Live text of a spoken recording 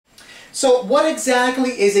So what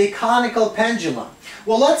exactly is a conical pendulum?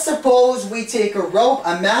 Well, let's suppose we take a rope,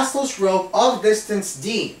 a massless rope of distance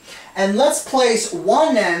d, and let's place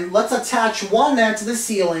one end, let's attach one end to the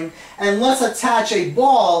ceiling, and let's attach a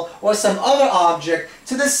ball or some other object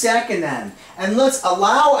to the second end. And let's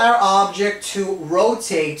allow our object to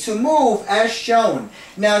rotate, to move as shown.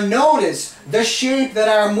 Now notice the shape that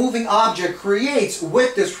our moving object creates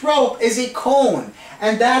with this rope is a cone.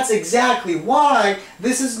 And that's exactly why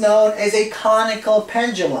this is known as a conical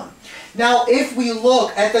pendulum. Now, if we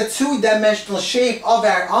look at the two-dimensional shape of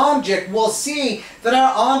our object, we'll see that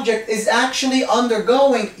our object is actually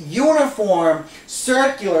undergoing uniform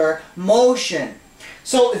circular motion.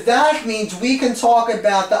 So that means we can talk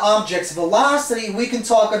about the object's velocity, we can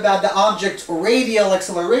talk about the object's radial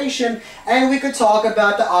acceleration, and we can talk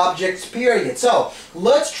about the object's period. So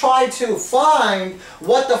let's try to find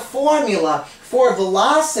what the formula for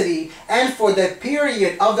velocity and for the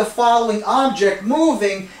period of the following object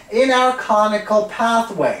moving in our conical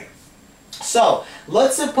pathway. So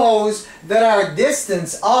let's suppose that our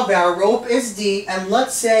distance of our rope is d, and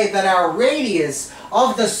let's say that our radius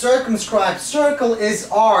of the circumscribed circle is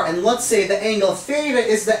r, and let's say the angle theta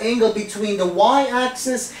is the angle between the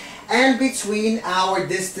y-axis and between our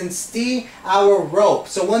distance d, our rope.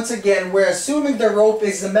 So once again, we're assuming the rope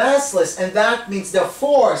is massless, and that means the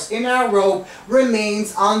force in our rope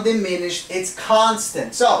remains undiminished, it's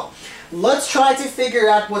constant. So let's try to figure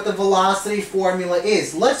out what the velocity formula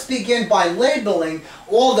is. Let's begin by labeling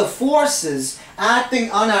all the forces acting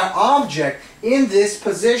on our object in this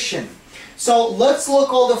position. So let's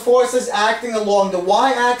look all the forces acting along the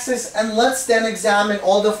y-axis, and let's then examine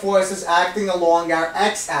all the forces acting along our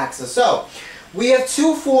x-axis. So we have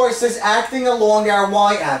two forces acting along our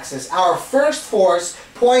y-axis. Our first force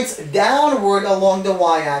points downward along the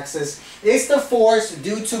y-axis is the force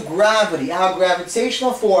due to gravity, our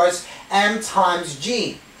gravitational force, m times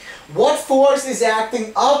g. What force is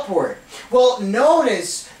acting upward? Well,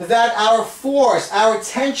 notice that our force, our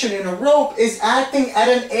tension in a rope, is acting at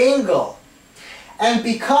an angle. And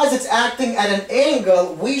because it's acting at an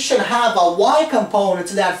angle, we should have a y component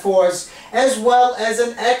to that force as well as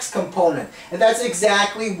an x component. And that's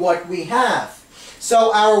exactly what we have.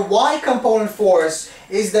 So our y component force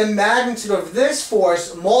is the magnitude of this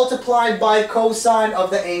force multiplied by cosine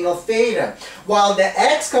of the angle theta, while the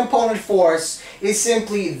x component force is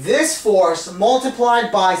simply this force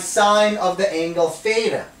multiplied by sine of the angle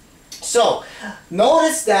theta. So,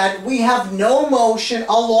 notice that we have no motion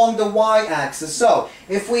along the y-axis. So,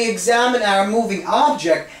 if we examine our moving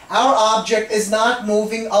object, our object is not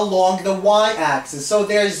moving along the y-axis. So,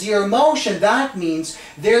 there's zero motion. That means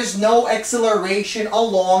there's no acceleration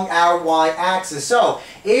along our y-axis. So,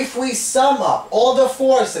 if we sum up all the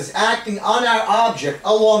forces acting on our object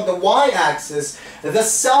along the y-axis, the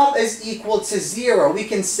sum is equal to 0. We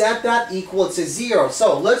can set that equal to 0.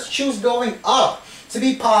 So, let's choose going up to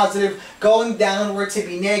be positive, going downward to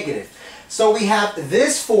be negative. So we have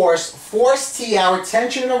this force, force T, our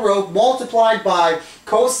tension in a rope, multiplied by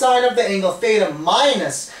cosine of the angle theta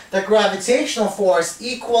minus the gravitational force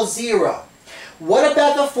equals 0. What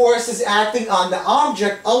about the forces acting on the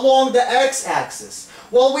object along the x-axis?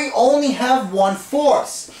 Well, we only have one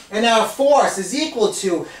force, and our force is equal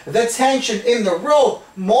to the tension in the rope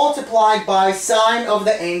multiplied by sine of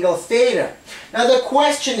the angle theta. Now the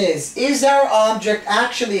question is our object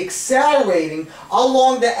actually accelerating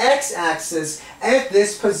along the x-axis at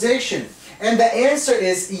this position? And the answer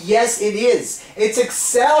is yes, it is. It's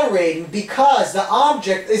accelerating because the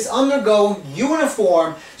object is undergoing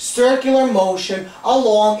uniform circular motion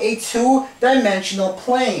along a two-dimensional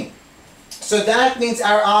plane. So that means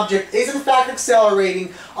our object is in fact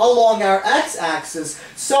accelerating along our x-axis.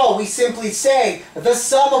 So we simply say the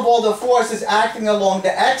sum of all the forces acting along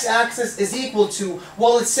the x-axis is equal to,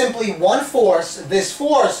 well, it's simply one force, this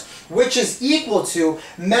force, which is equal to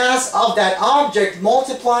mass of that object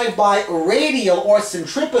multiplied by radial or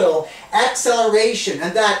centripetal acceleration,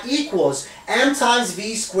 and that equals m times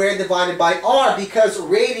v squared divided by r, because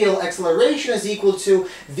radial acceleration is equal to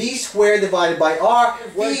v squared divided by r.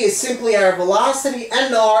 V is simply our velocity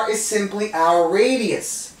and r is simply our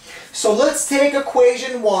radius. So let's take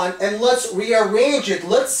equation 1 and let's rearrange it.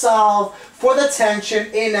 Let's solve for the tension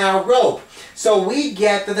in our rope. So we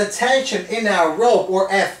get that the tension in our rope, or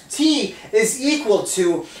Ft, is equal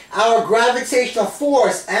to our gravitational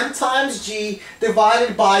force, m times g,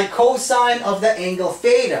 divided by cosine of the angle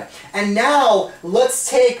theta. And now let's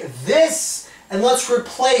take this and let's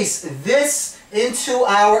replace this into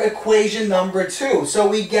our equation number 2. So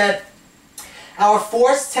we get our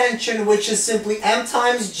force tension, which is simply m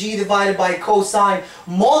times g divided by cosine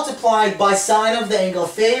multiplied by sine of the angle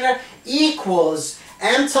theta, equals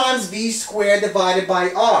m times v squared divided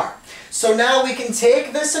by r. So now we can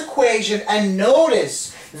take this equation and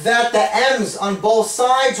notice that the m's on both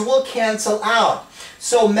sides will cancel out.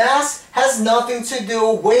 So mass has nothing to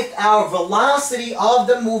do with our velocity of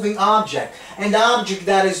the moving object, an object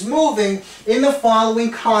that is moving in the following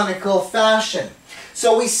conical fashion.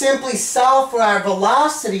 So we simply solve for our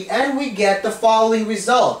velocity and we get the following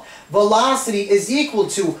result. Velocity is equal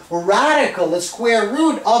to radical, the square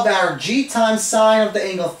root of our g times sine of the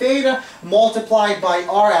angle theta multiplied by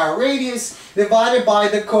r, our radius, divided by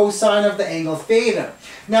the cosine of the angle theta.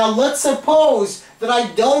 Now let's suppose that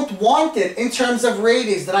I don't want it in terms of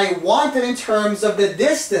radius, that I want it in terms of the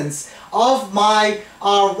distance of my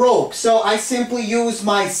rope. So I simply use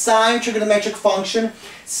my sine trigonometric function.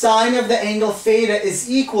 Sine of the angle theta is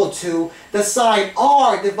equal to the side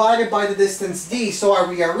r divided by the distance d. So I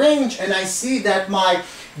rearrange and I see that my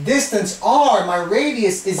distance r, my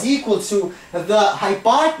radius, is equal to the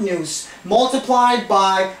hypotenuse multiplied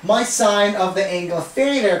by my sine of the angle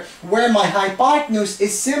theta, where my hypotenuse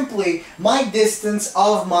is simply my distance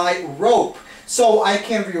of my rope. So I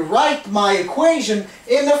can rewrite my equation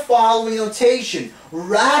in the following notation.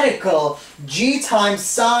 Radical g times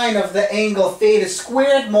sine of the angle theta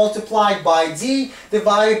squared multiplied by d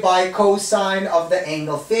divided by cosine of the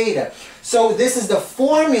angle theta. So this is the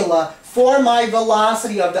formula for my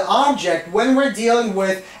velocity of the object when we're dealing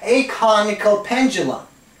with a conical pendulum.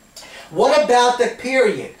 What about the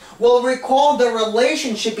period? Well, recall the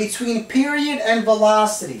relationship between period and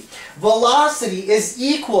velocity. Velocity is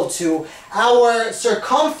equal to our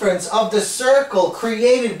circumference of the circle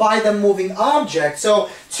created by the moving object. So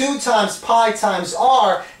 2 times pi times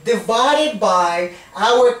r divided by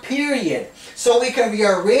our period. So we can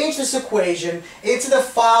rearrange this equation into the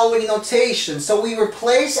following notation. So we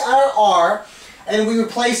replace our r, and we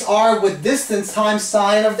replace r with distance times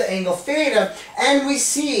sine of the angle theta, and we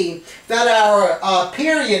see that our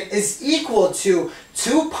period is equal to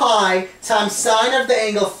 2 pi times sine of the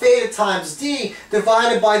angle theta times d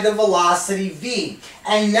divided by the velocity v.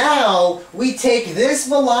 And now we take this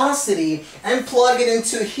velocity and plug it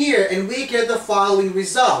into here, and we get the following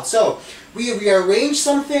result. So we rearrange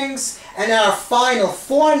some things, and our final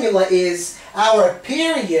formula is our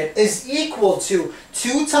period is equal to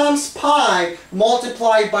 2 times pi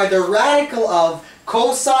multiplied by the radical of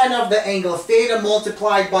cosine of the angle theta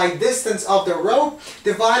multiplied by distance of the rope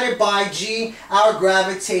divided by g, our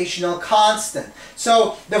gravitational constant.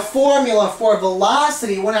 So the formula for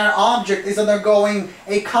velocity when our object is undergoing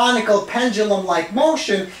a conical pendulum-like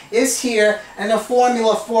motion is here, and the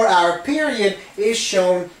formula for our period is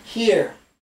shown here.